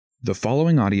The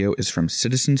following audio is from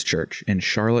Citizens Church in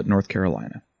Charlotte, North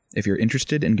Carolina. If you're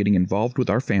interested in getting involved with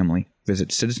our family, visit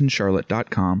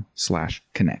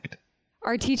citizenscharlotte.com/connect.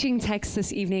 Our teaching text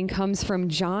this evening comes from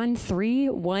John 3,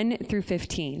 1 through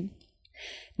 15.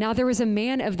 Now there was a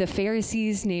man of the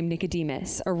Pharisees named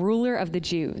Nicodemus, a ruler of the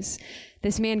Jews.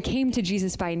 This man came to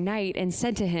Jesus by night and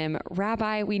said to him,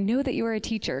 "Rabbi, we know that you are a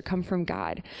teacher come from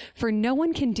God, for no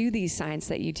one can do these signs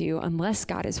that you do unless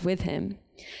God is with him."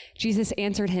 Jesus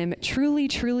answered him, "Truly,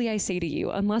 truly, I say to you,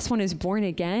 unless one is born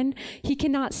again, he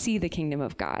cannot see the kingdom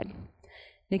of God."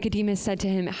 Nicodemus said to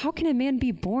him, "How can a man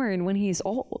be born when he is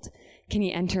old? Can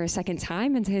he enter a second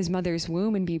time into his mother's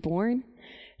womb and be born?"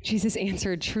 Jesus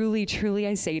answered, "Truly, truly,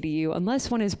 I say to you, unless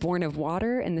one is born of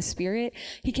water and the Spirit,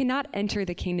 he cannot enter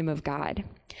the kingdom of God.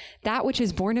 That which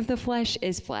is born of the flesh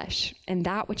is flesh, and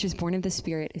that which is born of the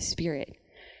Spirit is spirit.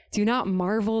 Do not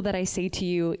marvel that I say to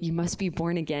you, you must be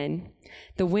born again.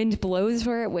 The wind blows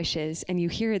where it wishes, and you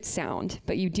hear its sound,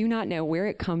 but you do not know where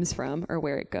it comes from or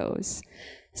where it goes.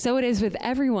 So it is with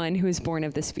everyone who is born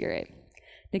of the Spirit."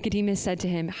 Nicodemus said to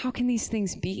him, "How can these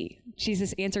things be?"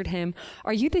 Jesus answered him,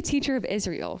 "Are you the teacher of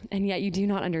Israel, and yet you do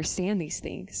not understand these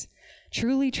things?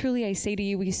 Truly, truly, I say to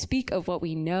you, we speak of what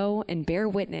we know and bear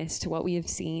witness to what we have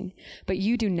seen, but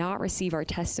you do not receive our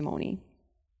testimony.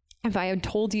 If I had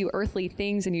told you earthly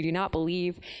things and you do not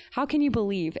believe, how can you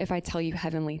believe if I tell you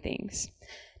heavenly things?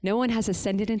 No one has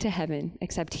ascended into heaven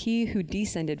except he who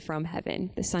descended from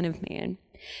heaven, the Son of Man.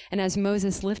 And as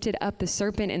Moses lifted up the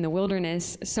serpent in the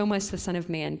wilderness, so must the Son of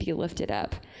Man be lifted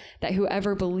up, that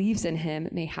whoever believes in him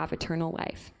may have eternal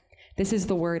life." This is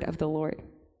the word of the Lord.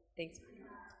 Thanks.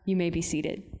 You may be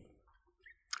seated.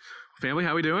 Family,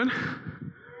 how we doing?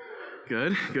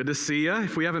 Good to see you.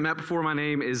 If we haven't met before, my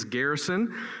name is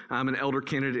Garrison. I'm an elder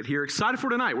candidate here. Excited for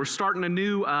tonight. We're starting a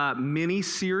new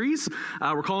mini-series.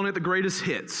 We're calling it The Greatest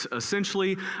Hits.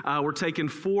 Essentially, we're taking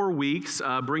 4 weeks,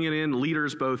 bringing in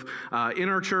leaders both in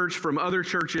our church, from other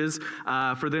churches,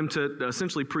 for them to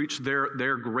essentially preach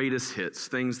their greatest hits,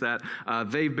 things that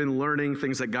they've been learning,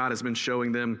 things that God has been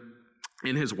showing them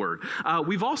in his word.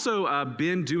 We've also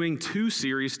been doing 2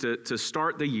 series to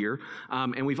start the year,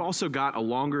 and we've also got a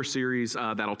longer series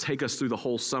that'll take us through the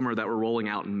whole summer that we're rolling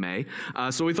out in May.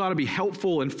 So we thought it'd be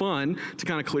helpful and fun to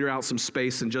kind of clear out some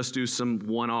space and just do some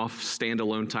one-off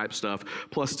standalone type stuff.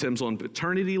 Plus Tim's on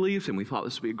paternity leave, and we thought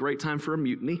this would be a great time for a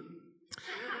mutiny.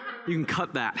 You can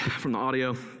cut that from the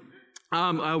audio.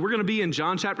 We're going to be in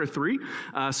John chapter 3,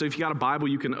 so if you got a Bible,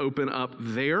 you can open up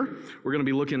there. We're going to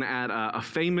be looking at a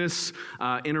famous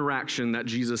interaction that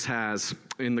Jesus has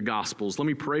in the Gospels. Let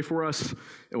me pray for us, and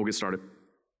we'll get started.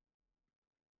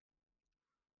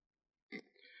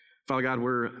 Father God,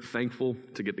 we're thankful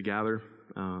to get together.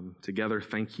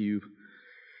 Thank you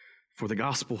for the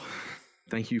gospel.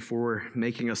 Thank you for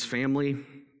making us family,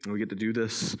 and we get to do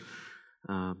this.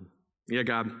 Yeah,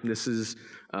 God, this is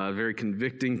a very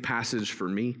convicting passage for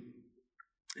me.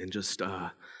 And just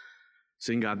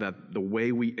seeing, God, that the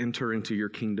way we enter into your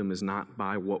kingdom is not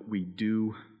by what we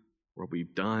do, or what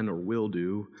we've done or will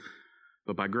do,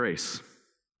 but by grace.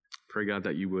 Pray, God,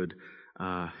 that you would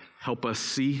help us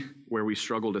see where we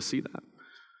struggle to see that,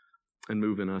 and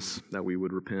move in us, that we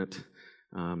would repent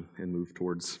and move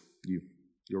towards you,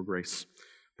 your grace.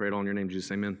 Pray it all in your name, Jesus.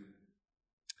 Amen.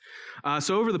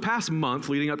 So over the past month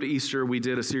leading up to Easter, we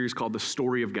did a series called The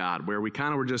Story of God, where we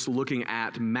kind of were just looking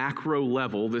at macro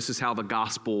level. This is how the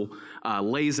gospel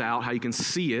lays out, how you can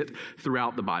see it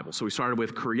throughout the Bible. So we started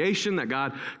with creation, that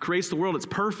God creates the world. It's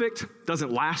perfect,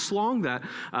 doesn't last long, that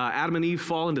Adam and Eve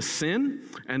fall into sin,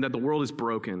 and that the world is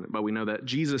broken. But we know that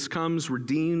Jesus comes,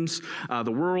 redeems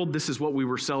the world. This is what we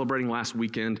were celebrating last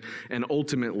weekend. And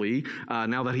ultimately,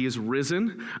 now that he is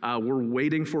risen, we're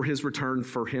waiting for his return,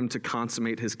 for him to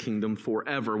consummate his kingdom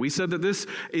forever. We said that this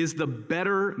is the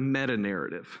better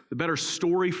meta-narrative, the better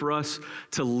story for us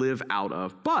to live out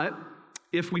of. But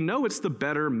if we know it's the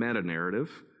better meta-narrative,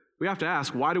 we have to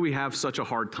ask, why do we have such a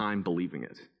hard time believing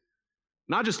it?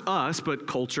 Not just us, but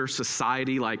culture,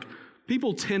 society. Like,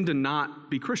 people tend to not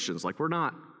be Christians. Like, we're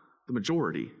not the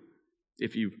majority,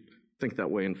 if you think that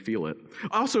way and feel it.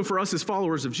 Also, for us as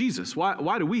followers of Jesus,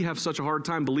 why do we have such a hard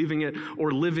time believing it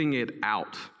or living it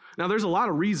out? Now, there's a lot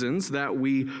of reasons that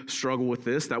we struggle with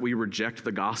this, that we reject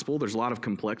the gospel. There's a lot of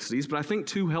complexities, but I think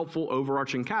 2 helpful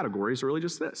overarching categories are really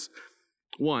just this.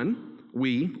 1,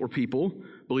 we, or people,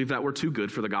 believe that we're too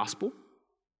good for the gospel.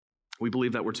 We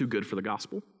believe that we're too good for the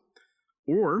gospel.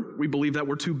 Or we believe that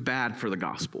we're too bad for the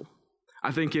gospel.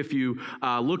 I think if you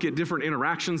look at different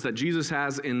interactions that Jesus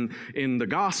has in the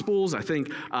Gospels, I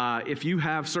think if you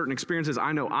have certain experiences,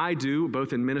 I know I do,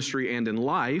 both in ministry and in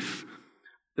life,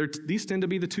 These tend to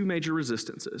be the two major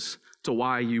resistances to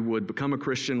why you would become a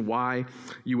Christian, why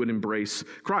you would embrace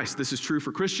Christ. This is true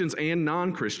for Christians and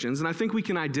non-Christians, and I think we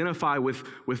can identify with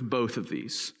both of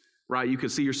these, right? You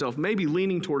could see yourself maybe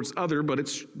leaning towards other, but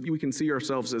we can see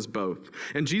ourselves as both.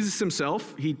 And Jesus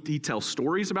himself, he tells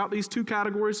stories about these two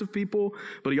categories of people,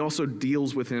 but he also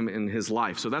deals with them in his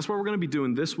life. So that's what we're going to be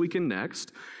doing this week and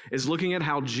next, is looking at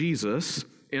how Jesus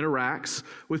interacts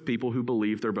with people who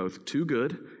believe they're both too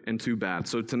good and too bad.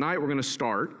 So tonight we're going to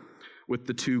start with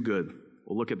the too good.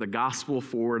 We'll look at the gospel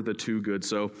for the too good.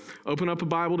 So open up a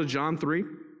Bible to John 3.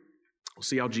 We'll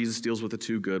see how Jesus deals with the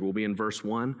too good. We'll be in verse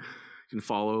 1. You can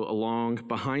follow along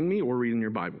behind me or read in your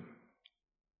Bible. It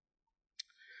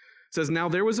says, "Now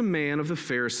there was a man of the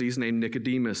Pharisees named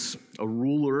Nicodemus, a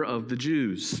ruler of the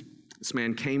Jews. This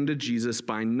man came to Jesus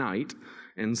by night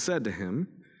and said to him,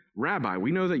 'Rabbi,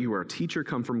 we know that you are a teacher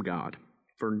come from God,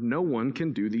 for no one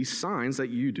can do these signs that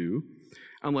you do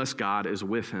unless God is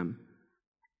with him.'"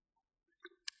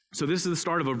 So this is the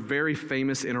start of a very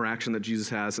famous interaction that Jesus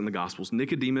has in the Gospels.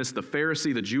 Nicodemus, the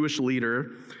Pharisee, the Jewish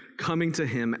leader, coming to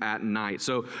him at night.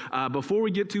 So before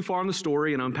we get too far in the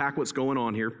story and unpack what's going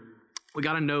on here, we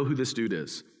got to know who this dude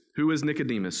is. Who is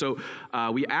Nicodemus? So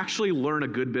we actually learn a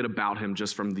good bit about him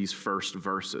just from these first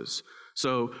verses.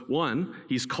 So one,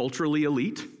 he's culturally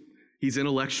elite. He's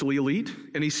intellectually elite,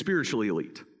 and he's spiritually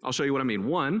elite. I'll show you what I mean.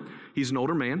 One, he's an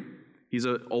older man. He's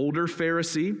an older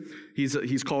Pharisee.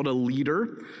 He's called a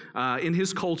leader. In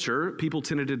his culture, people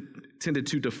tended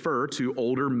to defer to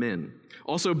older men.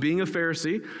 Also, being a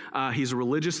Pharisee, he's a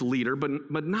religious leader,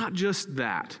 but not just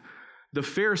that. The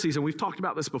Pharisees, and we've talked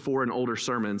about this before in older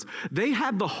sermons, they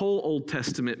had the whole Old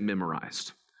Testament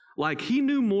memorized. Like, he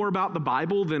knew more about the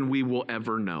Bible than we will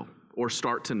ever know or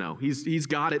start to know. He's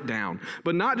got it down.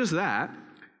 But not just that,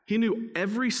 he knew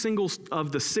every single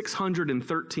of the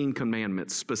 613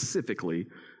 commandments specifically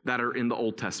that are in the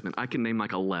Old Testament. I can name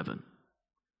like 11.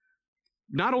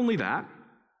 Not only that,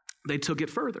 they took it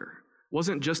further. It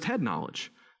wasn't just head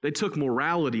knowledge. They took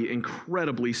morality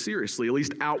incredibly seriously, at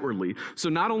least outwardly. So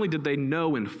not only did they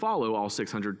know and follow all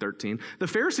 613, the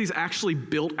Pharisees actually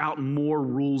built out more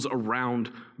rules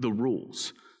around the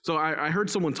rules. So I heard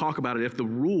someone talk about it. If the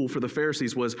rule for the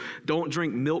Pharisees was don't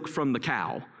drink milk from the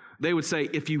cow, they would say,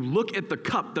 if you look at the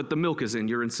cup that the milk is in,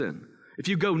 you're in sin. If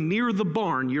you go near the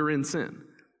barn, you're in sin.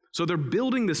 So they're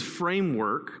building this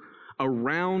framework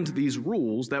around these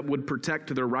rules that would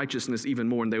protect their righteousness even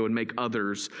more, and they would make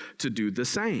others to do the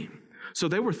same. So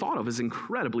they were thought of as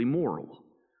incredibly moral.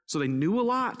 So they knew a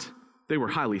lot. They were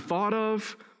highly thought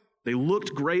of. They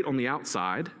looked great on the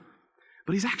outside.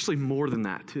 But he's actually more than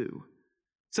that too.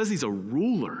 It says he's a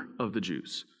ruler of the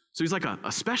Jews. So he's like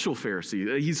a special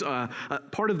Pharisee. He's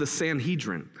part of the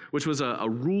Sanhedrin, which was a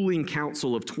ruling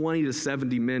council of 20 to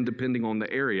 70 men, depending on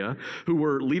the area, who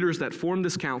were leaders that formed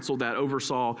this council that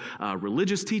oversaw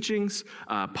religious teachings,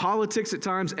 politics at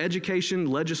times, education,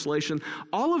 legislation.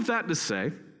 All of that to say,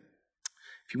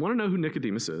 if you want to know who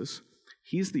Nicodemus is,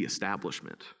 he's the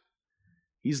establishment.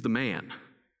 He's the man.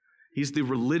 He's the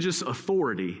religious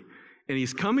authority, and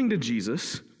he's coming to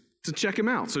Jesus to check him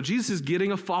out. So Jesus is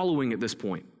getting a following at this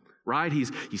point, right?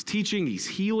 He's teaching, he's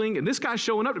healing, and this guy's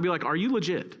showing up to be like, are you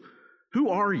legit? Who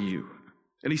are you?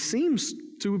 And he seems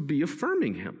to be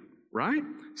affirming him, right?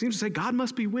 He seems to say, God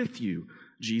must be with you,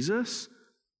 Jesus.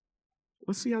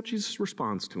 Let's see how Jesus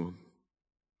responds to him.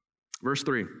 Verse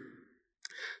 3,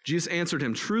 Jesus answered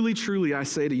him, "Truly, truly, I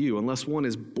say to you, unless one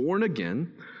is born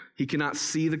again, he cannot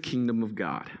see the kingdom of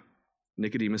God."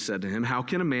 Nicodemus said to him, "How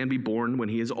can a man be born when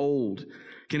he is old?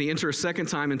 Can he enter a second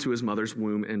time into his mother's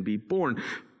womb and be born?"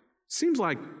 Seems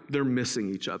like they're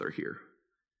missing each other here.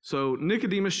 So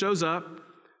Nicodemus shows up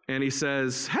and he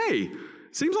says, "Hey,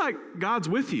 seems like God's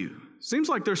with you. Seems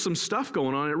like there's some stuff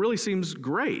going on. It really seems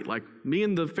great. Like me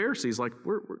and the Pharisees, like,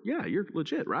 yeah, you're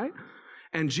legit, right?"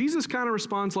 And Jesus kind of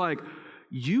responds like,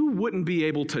 you wouldn't be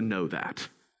able to know that.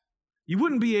 You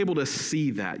wouldn't be able to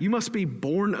see that. You must be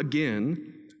born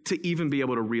again to even be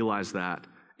able to realize that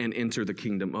and enter the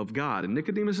kingdom of God. And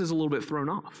Nicodemus is a little bit thrown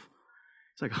off.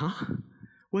 He's like, huh?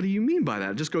 What do you mean by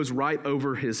that? It just goes right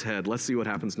over his head. Let's see what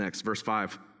happens next. Verse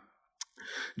 5.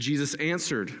 Jesus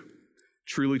answered,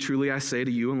 "Truly, truly, I say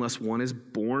to you, unless one is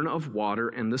born of water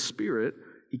and the Spirit,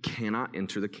 he cannot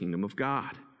enter the kingdom of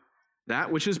God.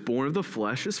 That which is born of the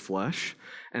flesh is flesh,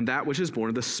 and that which is born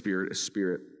of the Spirit is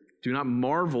spirit. Do not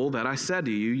marvel that I said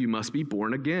to you, you must be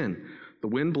born again. The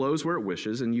wind blows where it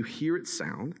wishes, and you hear its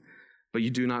sound, but you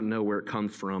do not know where it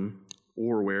comes from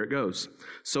or where it goes.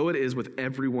 So it is with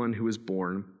everyone who is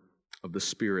born of the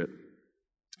Spirit."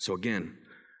 So again,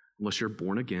 unless you're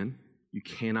born again, you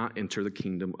cannot enter the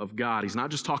kingdom of God. He's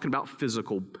not just talking about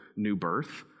physical new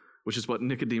birth, which is what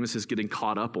Nicodemus is getting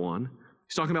caught up on.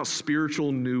 He's talking about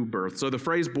spiritual new birth. So the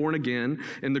phrase born again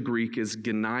in the Greek is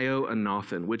genaio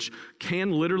anothen, which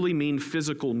can literally mean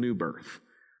physical new birth,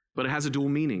 but it has a dual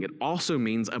meaning. It also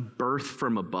means a birth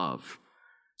from above.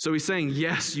 So he's saying,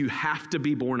 yes, you have to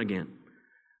be born again,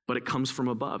 but it comes from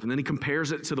above. And then he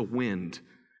compares it to the wind.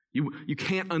 You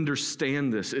can't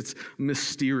understand this. It's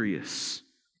mysterious.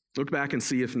 Look back and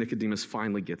see if Nicodemus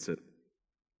finally gets it.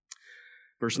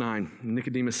 Verse 9,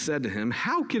 Nicodemus said to him,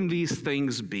 how can these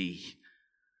things be?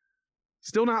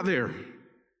 Still not there.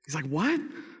 He's like, what?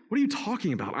 What are you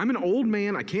talking about? I'm an old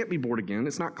man. I can't be born again.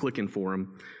 It's not clicking for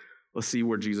him. Let's see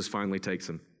where Jesus finally takes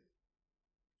him.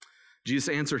 Jesus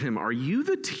answered him, are you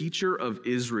the teacher of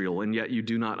Israel, and yet you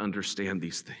do not understand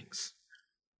these things?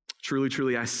 Truly,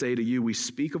 truly, I say to you, we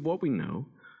speak of what we know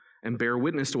and bear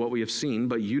witness to what we have seen,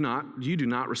 but you do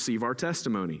not receive our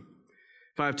testimony.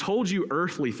 If I have told you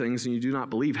earthly things and you do not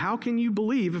believe, how can you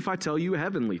believe if I tell you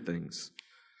heavenly things?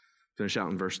 Finish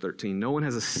out in verse 13. No one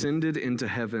has ascended into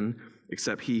heaven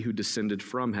except he who descended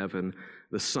from heaven,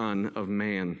 the Son of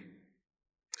Man.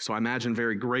 So I imagine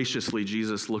very graciously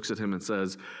Jesus looks at him and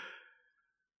says,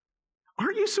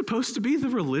 aren't you supposed to be the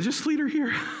religious leader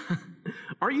here?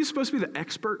 Aren't you supposed to be the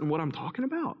expert in what I'm talking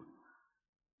about?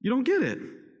 You don't get it.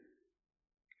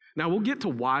 Now, we'll get to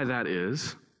why that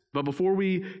is, but before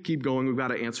we keep going, we've got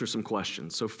to answer some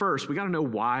questions. So first, we got to know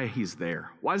why he's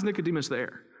there. Why is Nicodemus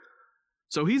there?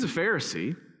 So he's a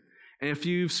Pharisee, and if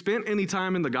you've spent any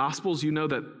time in the Gospels, you know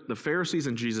that the Pharisees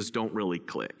and Jesus don't really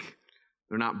click.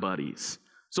 They're not buddies.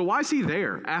 So why is he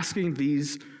there asking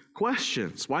these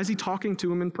questions? Why is he talking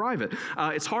to him in private?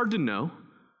 It's hard to know,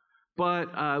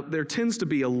 but there tends to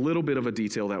be a little bit of a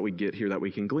detail that we get here that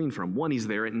we can glean from. One, he's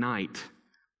there at night.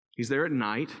 He's there at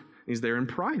night. He's there in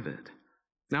private.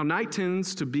 Now, night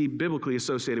tends to be biblically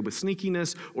associated with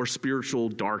sneakiness or spiritual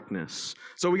darkness.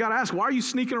 So we got to ask, why are you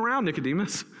sneaking around,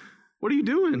 Nicodemus? What are you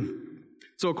doing?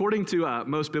 So according to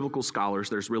most biblical scholars,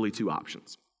 there's really two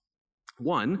options.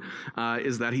 One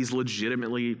is that he's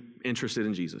legitimately interested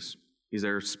in Jesus. He's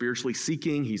there spiritually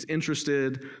seeking. He's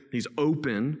interested. He's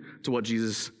open to what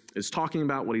Jesus is talking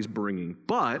about, what he's bringing.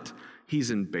 But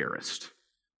he's embarrassed.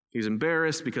 He's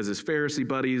embarrassed because his Pharisee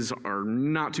buddies are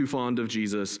not too fond of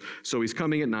Jesus, so he's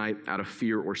coming at night out of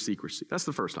fear or secrecy. That's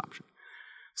the first option.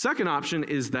 Second option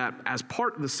is that as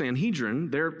part of the Sanhedrin,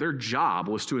 their job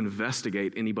was to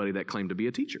investigate anybody that claimed to be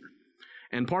a teacher.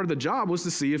 And part of the job was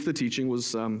to see if the teaching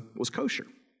was kosher,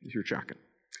 if you're checking.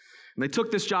 And they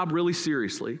took this job really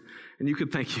seriously, and you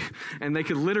could thank you. And they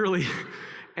could literally...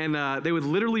 And they would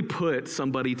literally put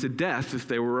somebody to death if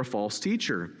they were a false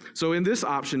teacher. So in this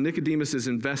option, Nicodemus is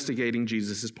investigating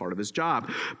Jesus as part of his job,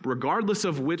 regardless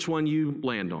of which one you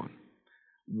land on.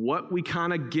 What we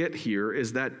kind of get here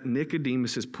is that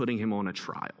Nicodemus is putting him on a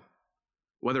trial,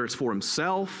 whether it's for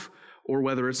himself or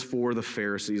whether it's for the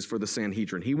Pharisees, for the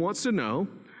Sanhedrin. He wants to know,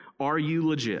 are you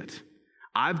legit?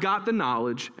 I've got the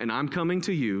knowledge, and I'm coming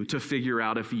to you to figure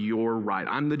out if you're right.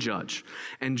 I'm the judge.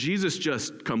 And Jesus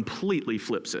just completely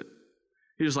flips it.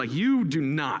 He's like, you do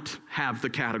not have the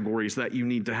categories that you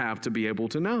need to have to be able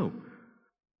to know.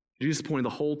 Jesus pointed the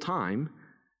whole time,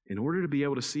 in order to be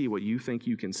able to see what you think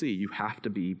you can see, you have to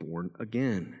be born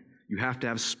again. You have to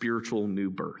have spiritual new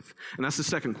birth. And that's the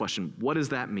second question. What does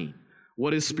that mean?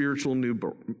 What is spiritual new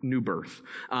birth?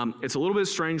 It's a little bit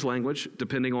strange language,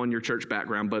 depending on your church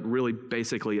background, but really,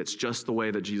 basically, it's just the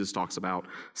way that Jesus talks about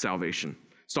salvation.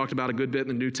 It's talked about a good bit in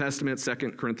the New Testament.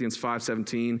 2 Corinthians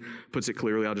 5:17 puts it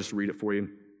clearly. I'll just read it for you.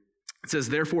 It says,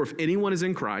 therefore, if anyone is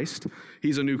in Christ,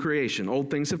 he's a new creation. Old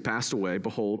things have passed away.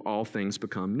 Behold, all things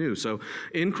become new. So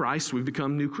in Christ, we've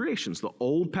become new creations. The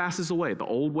old passes away, the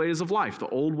old ways of life, the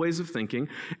old ways of thinking,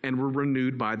 and we're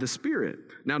renewed by the Spirit.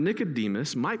 Now,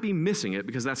 Nicodemus might be missing it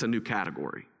because that's a new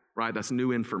category, right? That's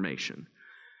new information.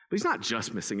 But he's not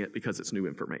just missing it because it's new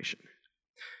information.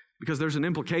 Because there's an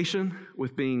implication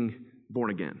with being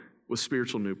born again, with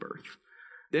spiritual new birth.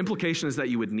 The implication is that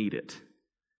you would need it,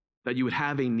 that you would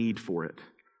have a need for it.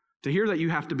 To hear that you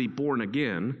have to be born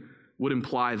again would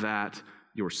imply that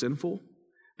you're sinful,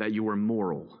 that you are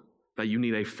immoral, that you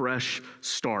need a fresh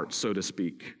start, so to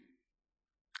speak.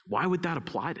 Why would that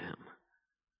apply to him?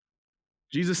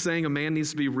 Jesus saying a man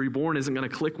needs to be reborn isn't going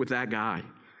to click with that guy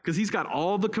because he's got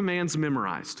all the commands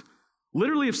memorized.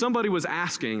 Literally, if somebody was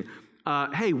asking,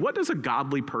 hey, what does a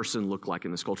godly person look like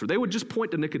in this culture? They would just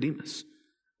point to Nicodemus.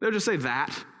 They would just say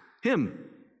that, him.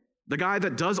 The guy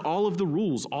that does all of the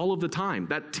rules all of the time,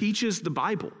 that teaches the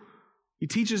Bible. He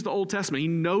teaches the Old Testament. He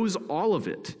knows all of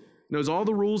it, knows all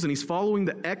the rules, and he's following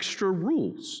the extra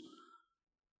rules.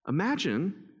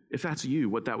 Imagine if that's you,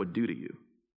 what that would do to you.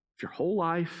 If your whole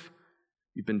life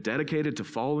you've been dedicated to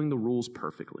following the rules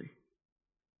perfectly,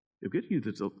 it'll get you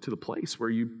to the place where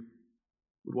you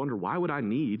would wonder, why would I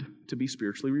need to be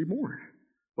spiritually reborn?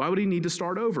 Why would he need to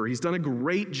start over? He's done a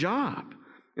great job.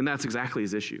 And that's exactly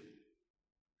his issue.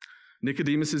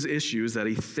 Nicodemus' issue is that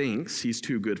he thinks he's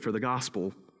too good for the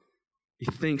gospel. He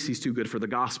thinks he's too good for the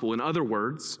gospel. In other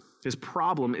words, his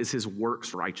problem is his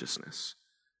works righteousness.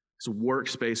 His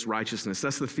works-based righteousness.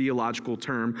 That's the theological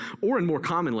term. Or in more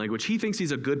common language, he thinks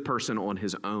he's a good person on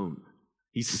his own.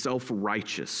 He's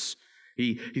self-righteous.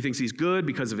 He thinks he's good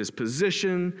because of his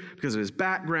position, because of his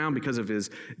background, because of his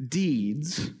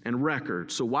deeds and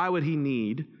record. So why would he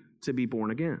need to be born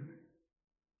again?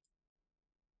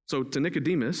 So to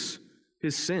Nicodemus,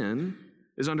 his sin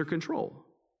is under control.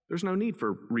 There's no need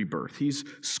for rebirth. He's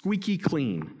squeaky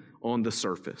clean on the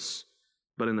surface.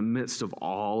 But in the midst of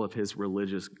all of his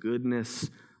religious goodness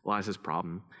lies his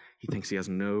problem. He thinks he has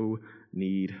no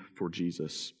need for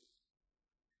Jesus.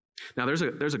 Now there's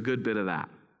a good bit of that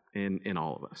in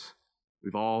all of us.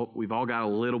 We've all got a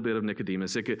little bit of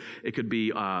Nicodemus. It could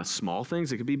be small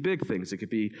things. It could be big things. It could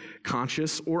be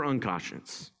conscious or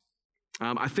unconscious.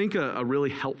 I think a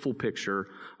really helpful picture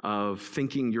of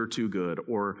thinking you're too good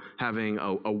or having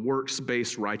a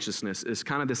works-based righteousness is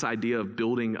kind of this idea of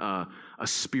building a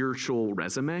spiritual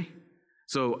resume.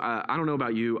 So I don't know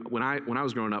about you. When I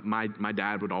was growing up, my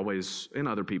dad would always, and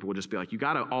other people would just be like, you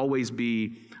got to always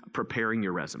be preparing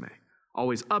your resume.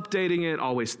 Always updating it,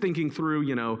 always thinking through,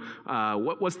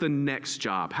 what's the next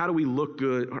job? How do we look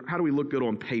good? How do we look good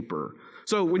on paper?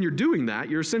 So when you're doing that,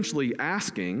 you're essentially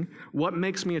asking, what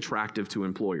makes me attractive to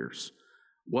employers?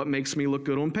 What makes me look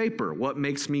good on paper? What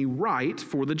makes me right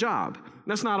for the job?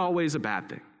 That's not always a bad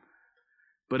thing.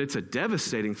 But it's a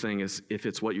devastating thing if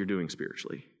it's what you're doing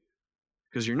spiritually.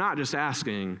 Because you're not just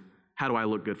asking, how do I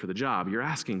look good for the job? You're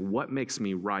asking, what makes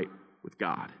me right with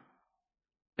God?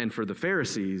 And for the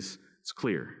Pharisees, it's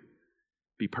clear.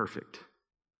 Be perfect.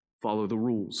 Follow the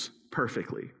rules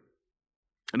perfectly.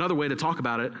 Another way to talk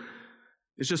about it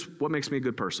is just what makes me a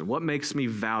good person. What makes me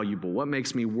valuable? What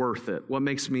makes me worth it? What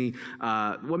makes me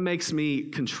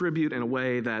contribute in a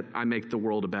way that I make the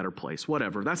world a better place?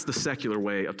 Whatever. That's the secular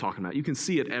way of talking about it. You can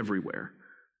see it everywhere.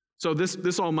 So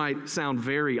this all might sound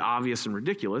very obvious and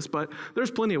ridiculous, but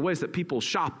there's plenty of ways that people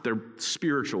shop their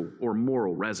spiritual or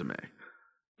moral resume.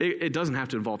 It doesn't have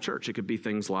to involve church. It could be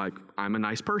things like, I'm a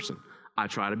nice person. I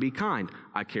try to be kind.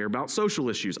 I care about social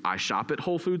issues. I shop at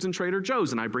Whole Foods and Trader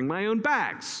Joe's, and I bring my own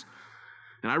bags.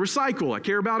 And I recycle. I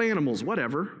care about animals,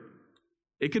 whatever.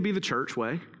 It could be the church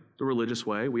way, the religious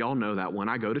way. We all know that one.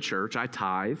 I go to church. I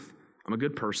tithe. I'm a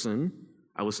good person.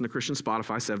 I listen to Christian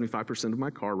Spotify 75% of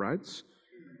my car rides.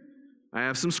 I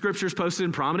have some scriptures posted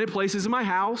in prominent places in my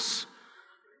house.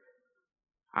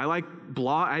 I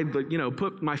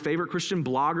put my favorite Christian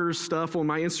bloggers stuff on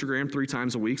my Instagram 3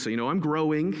 times a week, so I'm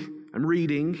growing, I'm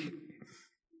reading.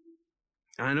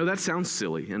 And I know that sounds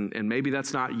silly, and maybe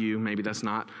that's not you, maybe that's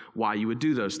not why you would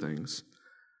do those things.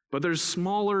 But there's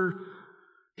smaller,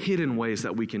 hidden ways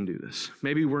that we can do this.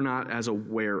 Maybe we're not as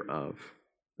aware of,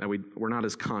 that we're not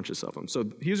as conscious of them. So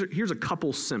here's a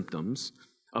couple symptoms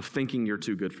of thinking you're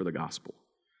too good for the gospel.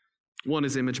 One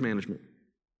is image management.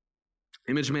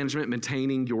 Image management,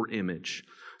 maintaining your image.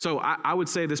 So I would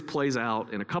say this plays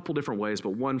out in a couple different ways,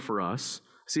 but one for us,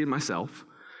 I see it myself,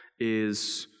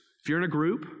 is if you're in a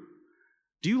group,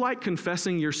 do you like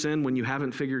confessing your sin when you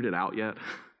haven't figured it out yet?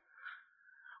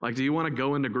 Like, do you want to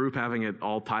go into group having it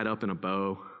all tied up in a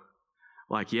bow?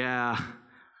 Like, yeah,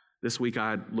 this week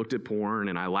I looked at porn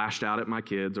and I lashed out at my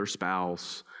kids or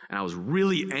spouse, and I was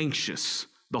really anxious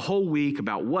the whole week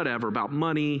about whatever, about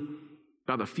money,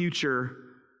 about the future.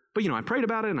 But, I prayed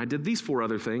about it and I did these 4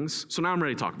 other things, so now I'm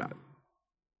ready to talk about it.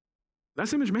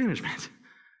 That's image management.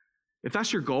 If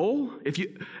that's your goal,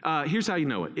 here's how you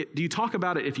know it. Do you talk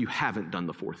about it if you haven't done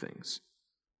the 4 things?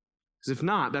 Because if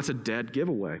not, that's a dead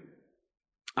giveaway.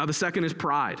 The second is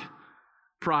pride.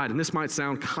 Pride, and this might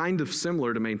sound kind of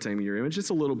similar to maintaining your image. It's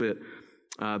a little bit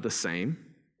the same.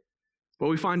 But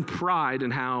we find pride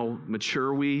in how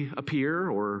mature we appear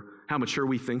or how mature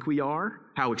we think we are,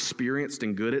 how experienced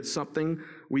and good at something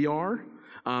we are.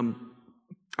 I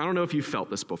don't know if you've felt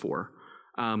this before.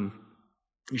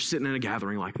 You're sitting in a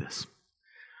gathering like this,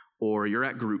 or you're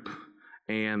at group,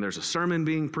 and there's a sermon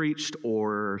being preached,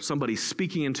 or somebody's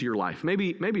speaking into your life.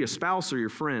 Maybe a spouse or your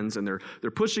friends, and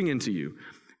they're pushing into you.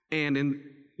 And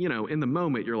in the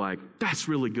moment, you're like, that's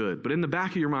really good. But in the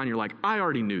back of your mind, you're like, I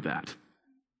already knew that.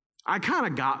 I kind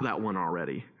of got that one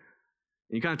already.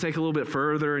 And you kind of take a little bit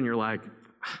further, and you're like,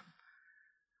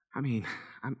 I'm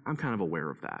kind of aware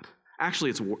of that.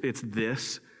 Actually, it's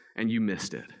this, and you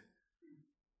missed it.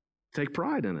 Take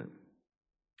pride in it.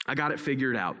 I got it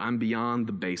figured out. I'm beyond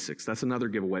the basics. That's another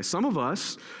giveaway. Some of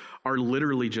us are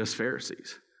literally just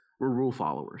Pharisees. We're rule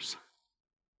followers.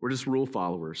 We're just rule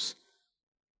followers.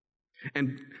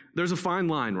 And there's a fine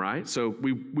line, right? So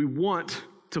we want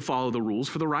to follow the rules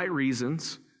for the right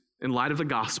reasons in light of the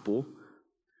gospel.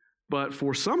 But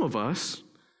for some of us,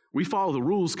 we follow the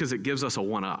rules because it gives us a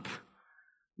one-up,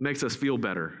 makes us feel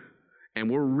better. And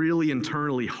we're really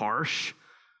internally harsh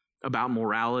about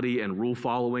morality and rule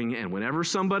following. And whenever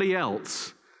somebody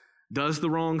else does the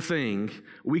wrong thing,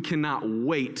 we cannot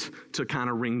wait to kind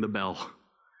of ring the bell.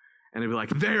 And they'd be like,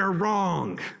 they're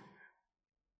wrong.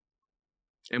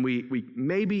 And we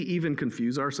maybe even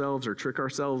confuse ourselves or trick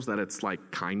ourselves that it's like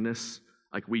kindness,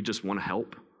 like we just want to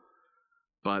help.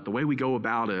 But the way we go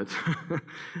about it,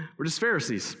 we're just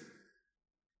Pharisees.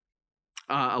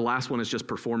 A last one is just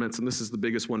performance, and this is the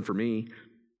biggest one for me,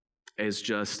 is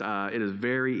just it is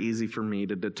very easy for me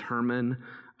to determine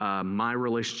my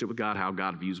relationship with God, how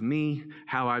God views me,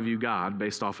 how I view God,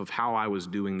 based off of how I was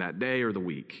doing that day or the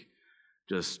week.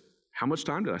 Just how much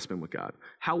time did I spend with God?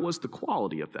 How was the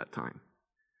quality of that time?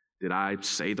 Did I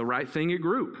say the right thing at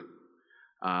group?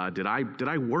 Did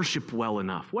I worship well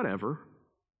enough? Whatever.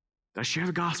 Did I share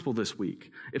the gospel this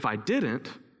week? If I didn't,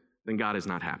 then God is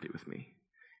not happy with me.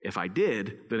 If I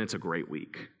did, then it's a great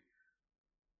week.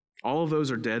 All of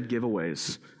those are dead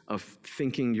giveaways of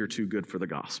thinking you're too good for the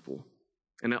gospel.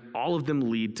 And all of them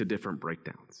lead to different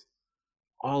breakdowns.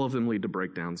 All of them lead to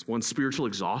breakdowns. One, spiritual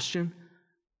exhaustion.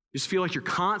 You just feel like you're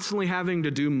constantly having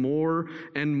to do more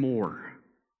and more.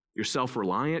 You're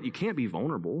self-reliant. You can't be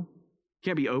vulnerable. You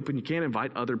can't be open. You can't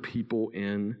invite other people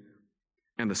in.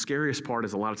 And the scariest part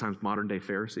is a lot of times modern-day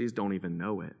Pharisees don't even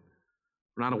know it.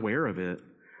 We're not aware of it.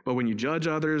 But when you judge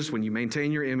others, when you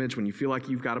maintain your image, when you feel like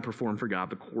you've got to perform for God,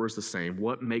 the core is the same.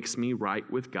 What makes me right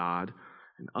with God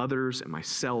and others and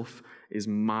myself is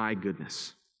my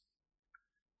goodness.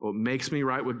 What makes me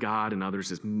right with God and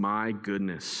others is my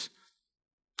goodness.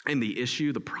 And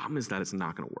the problem is that it's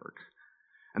not going to work.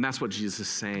 And that's what Jesus is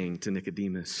saying to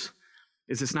Nicodemus,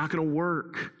 is it's not going to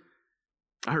work.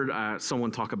 I heard someone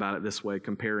talk about it this way,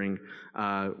 comparing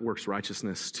works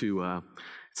righteousness to,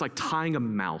 it's like tying a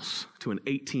mouse to an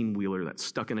 18-wheeler that's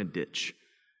stuck in a ditch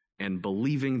and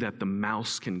believing that the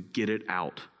mouse can get it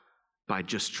out by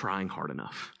just trying hard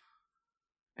enough.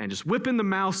 And just whipping the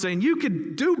mouse saying, you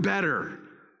could do better.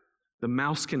 The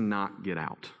mouse cannot get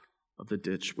out of the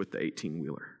ditch with the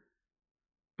 18-wheeler.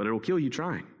 But it'll kill you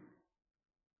trying.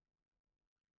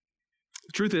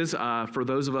 The truth is, for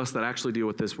those of us that actually deal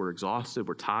with this, we're exhausted,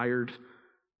 we're tired,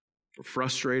 we're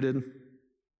frustrated,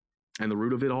 and the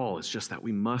root of it all is just that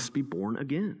we must be born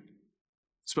again.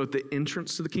 It's both the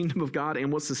entrance to the kingdom of God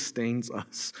and what sustains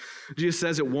us. Jesus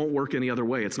says it won't work any other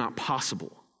way. It's not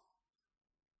possible.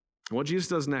 And what Jesus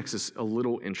does next is a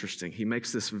little interesting. He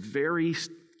makes this very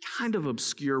kind of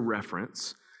obscure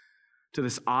reference to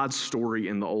this odd story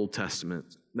in the Old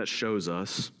Testament that shows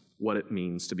us what it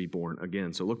means to be born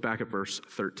again. So look back at verse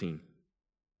 13.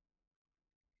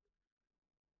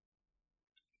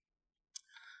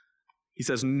 He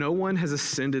says, no one has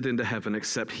ascended into heaven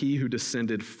except he who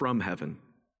descended from heaven,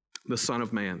 the Son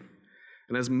of Man.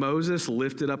 And as Moses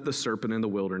lifted up the serpent in the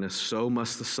wilderness, so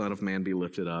must the Son of Man be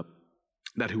lifted up,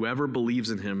 that whoever believes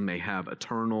in him may have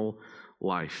eternal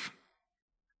life.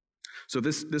 So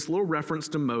this little reference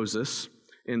to Moses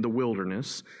in the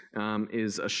wilderness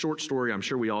is a short story I'm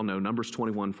sure we all know, Numbers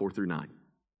 21, 4 through 9.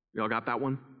 Y'all got that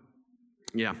one?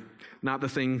 Yeah, not the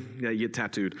thing that you get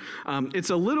tattooed. It's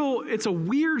a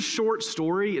weird short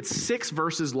story. It's 6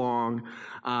 verses long.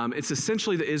 It's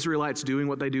essentially the Israelites doing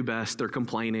what they do best. They're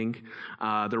complaining.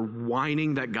 They're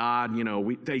whining that God,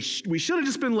 we should have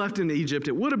just been left in Egypt.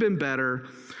 It would have been better.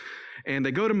 And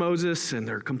they go to Moses and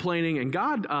they're complaining. And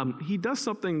God, he does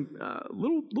something a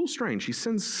little strange. He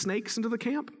sends snakes into the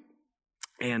camp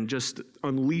and just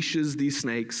unleashes these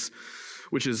snakes,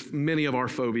 which is many of our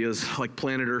phobias, like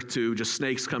Planet Earth 2, just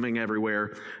snakes coming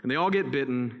everywhere. And they all get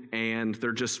bitten, and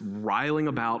they're just riling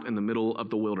about in the middle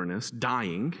of the wilderness,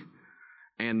 dying.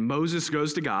 And Moses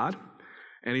goes to God,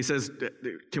 and he says,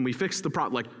 can we fix the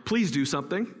problem? Like, please do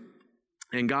something.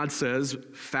 And God says,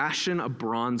 fashion a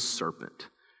bronze serpent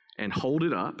and hold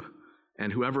it up,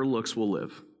 and whoever looks will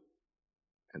live.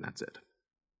 And that's it.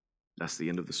 That's the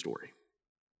end of the story.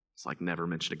 It's like never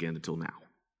mentioned again until now.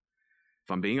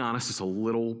 If I'm being honest, it's a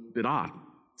little bit odd.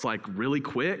 It's like really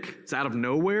quick. It's out of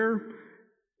nowhere.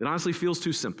 It honestly feels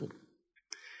too simple.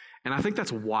 And I think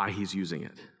that's why he's using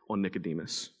it on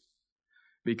Nicodemus.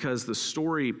 Because the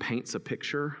story paints a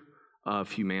picture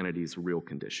of humanity's real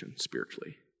condition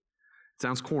spiritually. It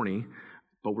sounds corny,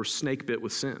 but we're snake bit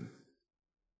with sin.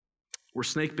 We're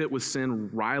snake bit with sin,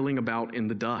 riling about in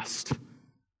the dust.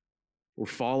 We're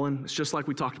fallen. It's just like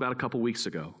we talked about a couple weeks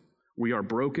ago. We are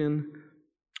broken.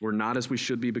 We're not as we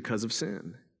should be because of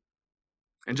sin.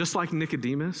 And just like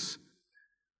Nicodemus,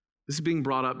 this is being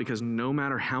brought up because no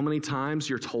matter how many times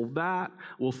you're told that,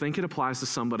 we'll think it applies to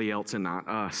somebody else and not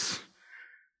us.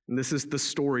 And this is the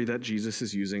story that Jesus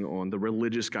is using on the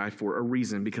religious guy for a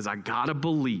reason, because I gotta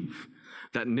believe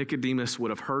that Nicodemus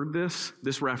would have heard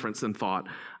this reference and thought,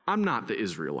 I'm not the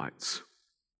Israelites.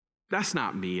 That's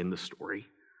not me in the story.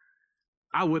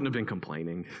 I wouldn't have been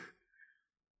complaining.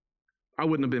 I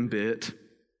wouldn't have been bit.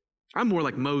 I'm more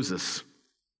like Moses.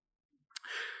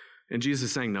 And Jesus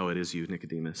is saying, no, it is you,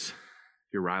 Nicodemus.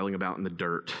 You're riling about in the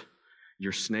dirt.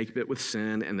 You're snake bit with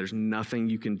sin, and there's nothing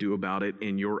you can do about it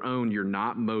in your own. You're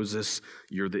not Moses.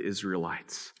 You're the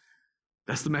Israelites.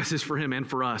 That's the message for him and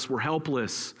for us. We're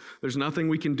helpless. There's nothing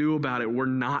we can do about it. We're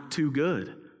not too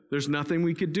good. There's nothing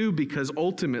we could do because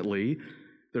ultimately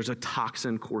there's a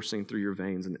toxin coursing through your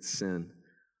veins, and it's sin.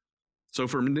 So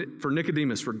for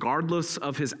Nicodemus, regardless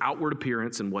of his outward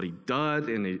appearance and what he did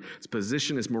and his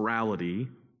position, his morality,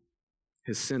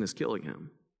 his sin is killing him.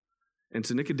 And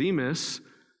to Nicodemus,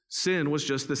 sin was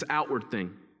just this outward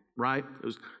thing, right?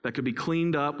 That could be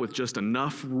cleaned up with just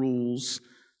enough rules.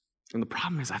 And the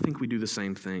problem is, I think we do the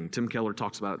same thing. Tim Keller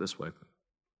talks about it this way.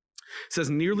 It says,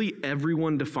 nearly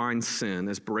everyone defines sin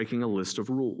as breaking a list of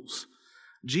rules.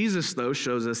 Jesus, though,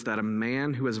 shows us that a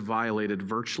man who has violated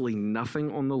virtually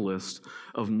nothing on the list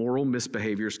of moral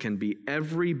misbehaviors can be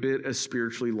every bit as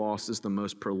spiritually lost as the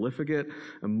most prolific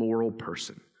and moral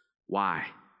person. Why?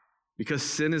 Because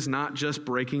sin is not just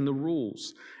breaking the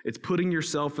rules. It's putting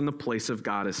yourself in the place of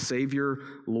God as Savior,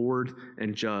 Lord,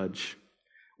 and Judge.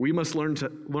 We must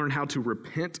learn how to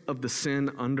repent of the sin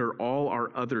under all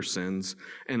our other sins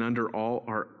and under all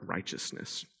our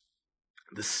righteousness.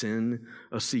 The sin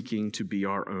of seeking to be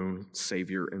our own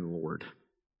Savior and Lord.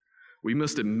 We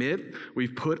must admit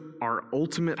we've put our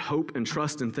ultimate hope and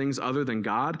trust in things other than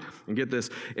God. And get this,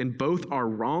 in both our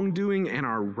wrongdoing and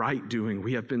our right doing,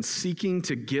 we have been seeking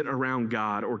to get around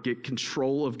God or get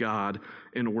control of God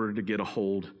in order to get a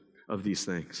hold of these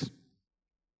things.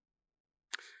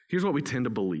 Here's what we tend to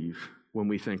believe when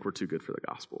we think we're too good for the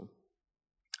gospel.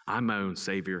 I'm my own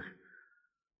Savior.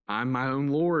 I'm my own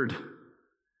Lord.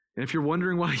 And if you're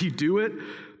wondering why you do it,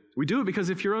 we do it because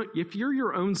if you're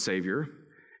your own Savior,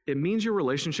 it means your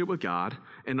relationship with God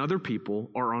and other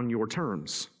people are on your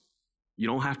terms. You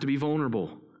don't have to be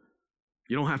vulnerable.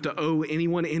 You don't have to owe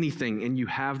anyone anything, and you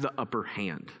have the upper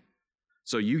hand.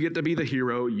 So you get to be the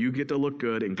hero, you get to look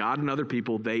good, and God and other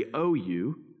people, they owe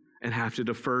you and have to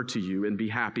defer to you and be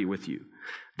happy with you.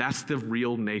 That's the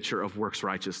real nature of works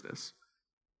righteousness.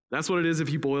 That's what it is if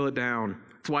you boil it down.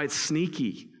 That's why it's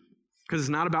sneaky. Because it's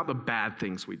not about the bad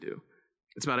things we do.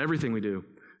 It's about everything we do.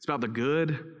 It's about the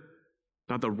good,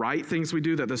 about the right things we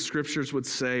do that the scriptures would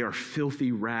say are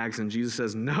filthy rags. And Jesus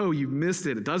says, no, you've missed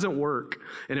it. It doesn't work,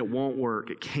 and it won't work.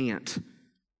 It can't.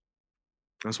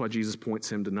 That's why Jesus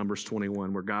points him to Numbers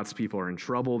 21, where God's people are in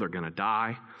trouble. They're going to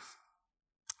die.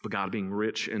 But God, being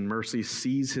rich in mercy,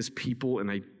 sees his people in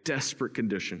a desperate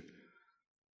condition.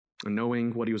 And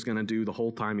knowing what he was going to do the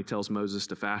whole time, he tells Moses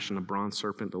to fashion a bronze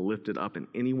serpent, to lift it up, and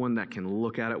anyone that can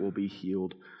look at it will be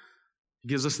healed. He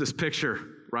gives us this picture,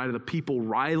 right, of the people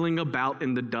riling about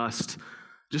in the dust,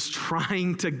 just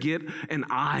trying to get an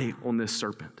eye on this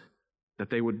serpent,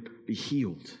 that they would be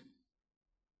healed.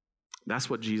 That's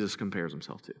what Jesus compares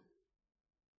himself to.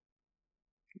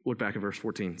 Look back at verse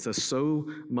 14. It says, so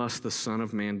must the Son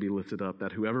of Man be lifted up,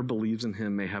 that whoever believes in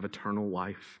him may have eternal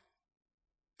life.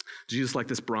 Jesus, like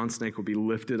this bronze snake, would be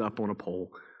lifted up on a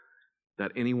pole,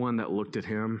 that anyone that looked at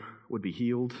him would be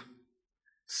healed,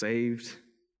 saved,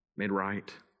 made right.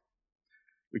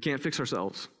 We can't fix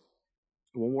ourselves.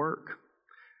 It won't work.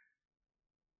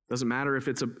 Doesn't matter if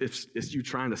it's you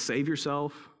trying to save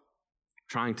yourself,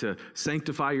 trying to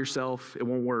sanctify yourself, it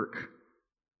won't work.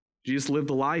 Jesus lived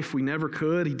the life we never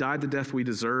could. He died the death we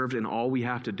deserved, and all we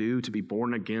have to do to be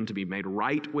born again, to be made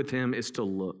right with him, is to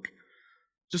look.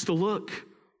 Just to look.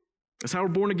 That's how we're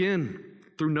born again,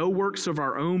 through no works of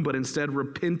our own, but instead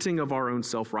repenting of our own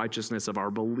self-righteousness, of our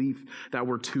belief that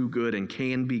we're too good and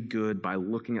can be good by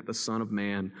looking at the Son of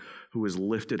Man who is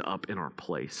lifted up in our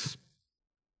place.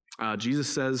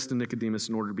 Jesus says to Nicodemus,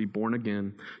 in order to be born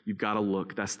again, you've got to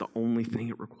look. That's the only thing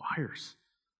it requires.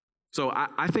 So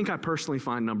I think I personally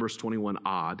find Numbers 21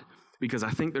 odd, because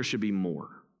I think there should be more.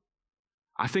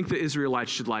 I think the Israelites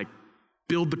should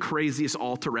build the craziest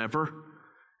altar ever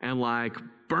and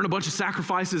burn a bunch of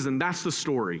sacrifices, and that's the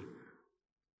story.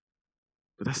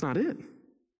 But that's not it.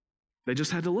 They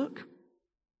just had to look.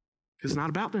 It's not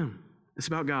about them. It's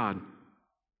about God.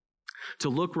 To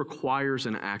look requires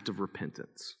an act of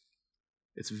repentance.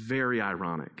 It's very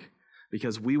ironic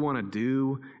because we want to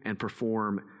do and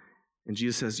perform, and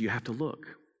Jesus says you have to look.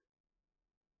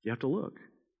 You have to look.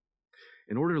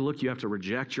 In order to look, you have to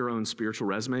reject your own spiritual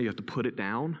resume. You have to put it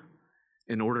down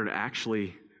in order to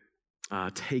actually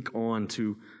take on,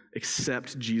 to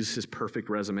accept Jesus' perfect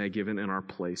resume given in our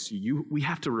place. We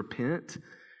have to repent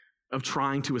of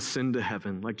trying to ascend to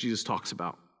heaven like Jesus talks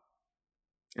about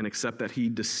and accept that he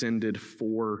descended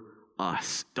for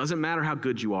us. Doesn't matter how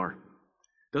good you are.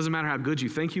 Doesn't matter how good you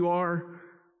think you are,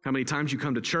 how many times you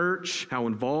come to church, how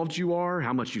involved you are,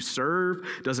 how much you serve.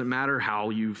 Doesn't matter how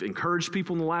you've encouraged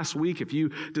people in the last week. If you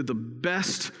did the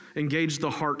best engage the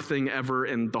heart thing ever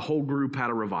and the whole group had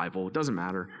a revival, it doesn't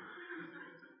matter.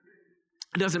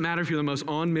 It doesn't matter if you're the most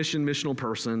on-mission, missional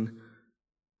person.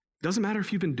 It doesn't matter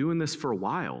if you've been doing this for a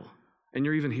while and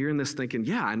you're even hearing this thinking,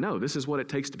 yeah, I know, this is what it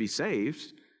takes to be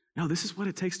saved. No, this is what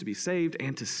it takes to be saved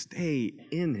and to stay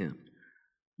in him.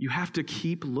 You have to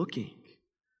keep looking.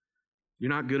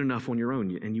 You're not good enough on your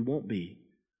own, and you won't be.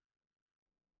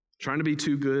 Trying to be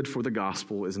too good for the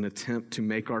gospel is an attempt to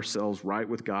make ourselves right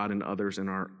with God and others on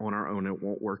our own. It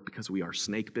won't work because we are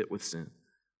snake bit with sin.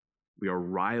 We are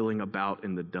riling about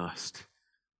in the dust.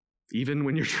 Even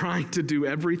when you're trying to do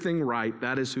everything right,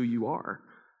 that is who you are.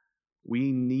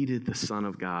 We needed the Son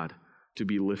of God to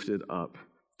be lifted up,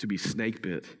 to be snake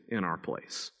bit in our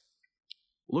place.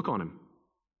 Look on him.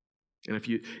 And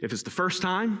if it's the first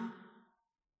time,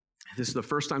 if this is the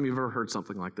first time you've ever heard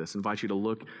something like this, I invite you to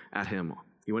look at him.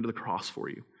 He went to the cross for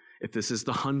you. If this is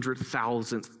the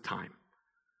 100,000th time,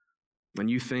 and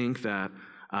you think that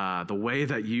the way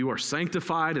that you are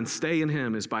sanctified and stay in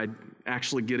him is by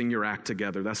actually getting your act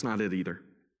together, that's not it either.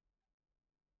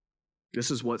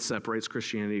 This is what separates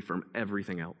Christianity from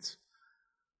everything else.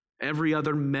 Every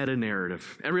other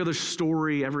meta-narrative, every other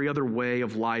story, every other way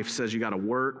of life says you got to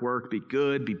work, be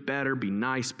good, be better, be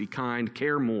nice, be kind,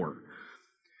 care more.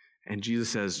 And Jesus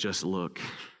says, just look,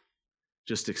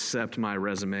 just accept my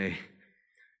resume.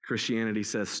 Christianity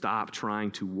says, stop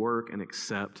trying to work and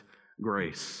accept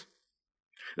grace.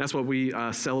 That's what we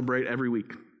celebrate every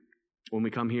week when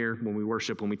we come here, when we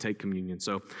worship, when we take communion.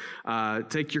 So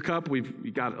take your cup.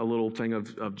 We've got a little thing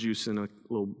of juice and a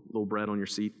little bread on your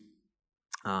seat.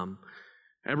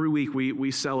 Every week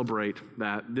we celebrate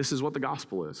that this is what the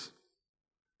gospel is.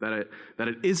 That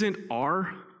it isn't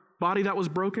our body that was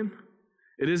broken.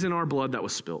 It isn't our blood that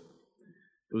was spilt.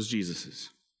 It was Jesus's.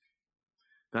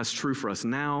 That's true for us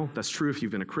now. That's true if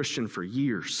you've been a Christian for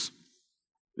years.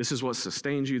 This is what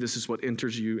sustains you. This is what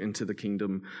enters you into the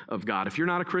kingdom of God. If you're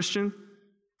not a Christian,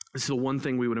 this is the one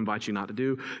thing we would invite you not to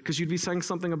do, because you'd be saying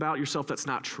something about yourself that's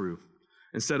not true.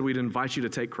 Instead, we'd invite you to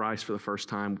take Christ for the first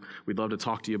time. We'd love to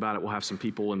talk to you about it. We'll have some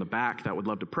people in the back that would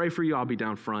love to pray for you. I'll be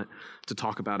down front to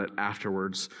talk about it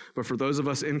afterwards. But for those of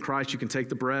us in Christ, you can take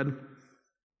the bread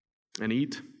and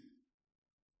eat.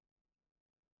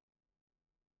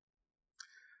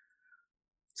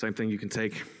 Same thing, you can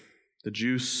take the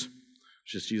juice,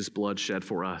 which is Jesus' blood shed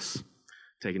for us.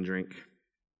 Take and drink.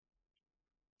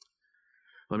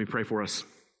 Let me pray for us.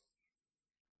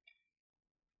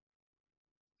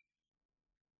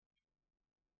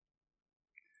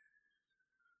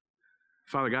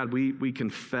 Father God, we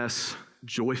confess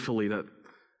joyfully that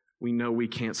we know we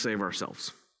can't save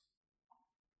ourselves.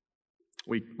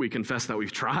 We confess that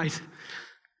we've tried,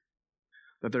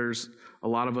 that there's a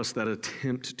lot of us that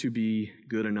attempt to be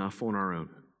good enough on our own,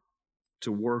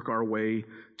 to work our way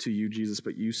to you, Jesus,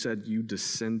 but you said you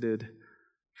descended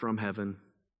from heaven.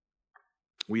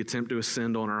 We attempt to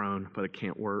ascend on our own, but it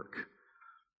can't work.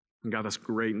 And God, that's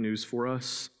great news for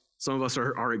us. Some of us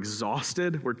are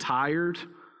exhausted. We're tired.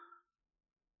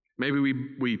 Maybe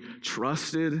we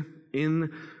trusted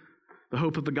in the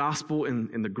hope of the gospel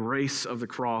and the grace of the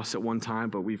cross at one time,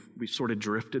 but we've sort of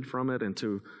drifted from it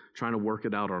into trying to work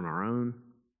it out on our own.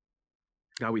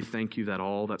 God, we thank you that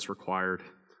all that's required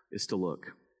is to look,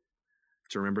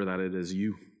 to remember that it is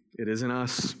you. It isn't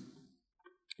us.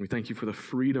 We thank you for the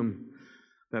freedom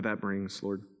that brings,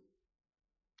 Lord.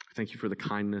 Thank you for the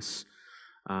kindness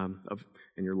and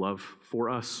your love for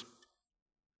us.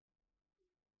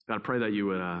 God, I pray that you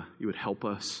would help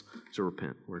us to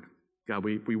repent, Lord. God,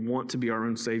 we want to be our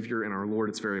own Savior and our Lord.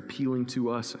 It's very appealing to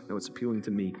us. I know it's appealing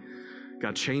to me.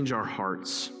 God, change our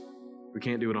hearts. We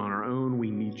can't do it on our own. We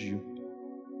need you.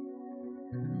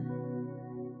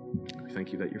 We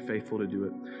thank you that you're faithful to do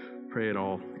it. Pray it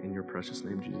all in your precious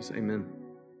name, Jesus. Amen.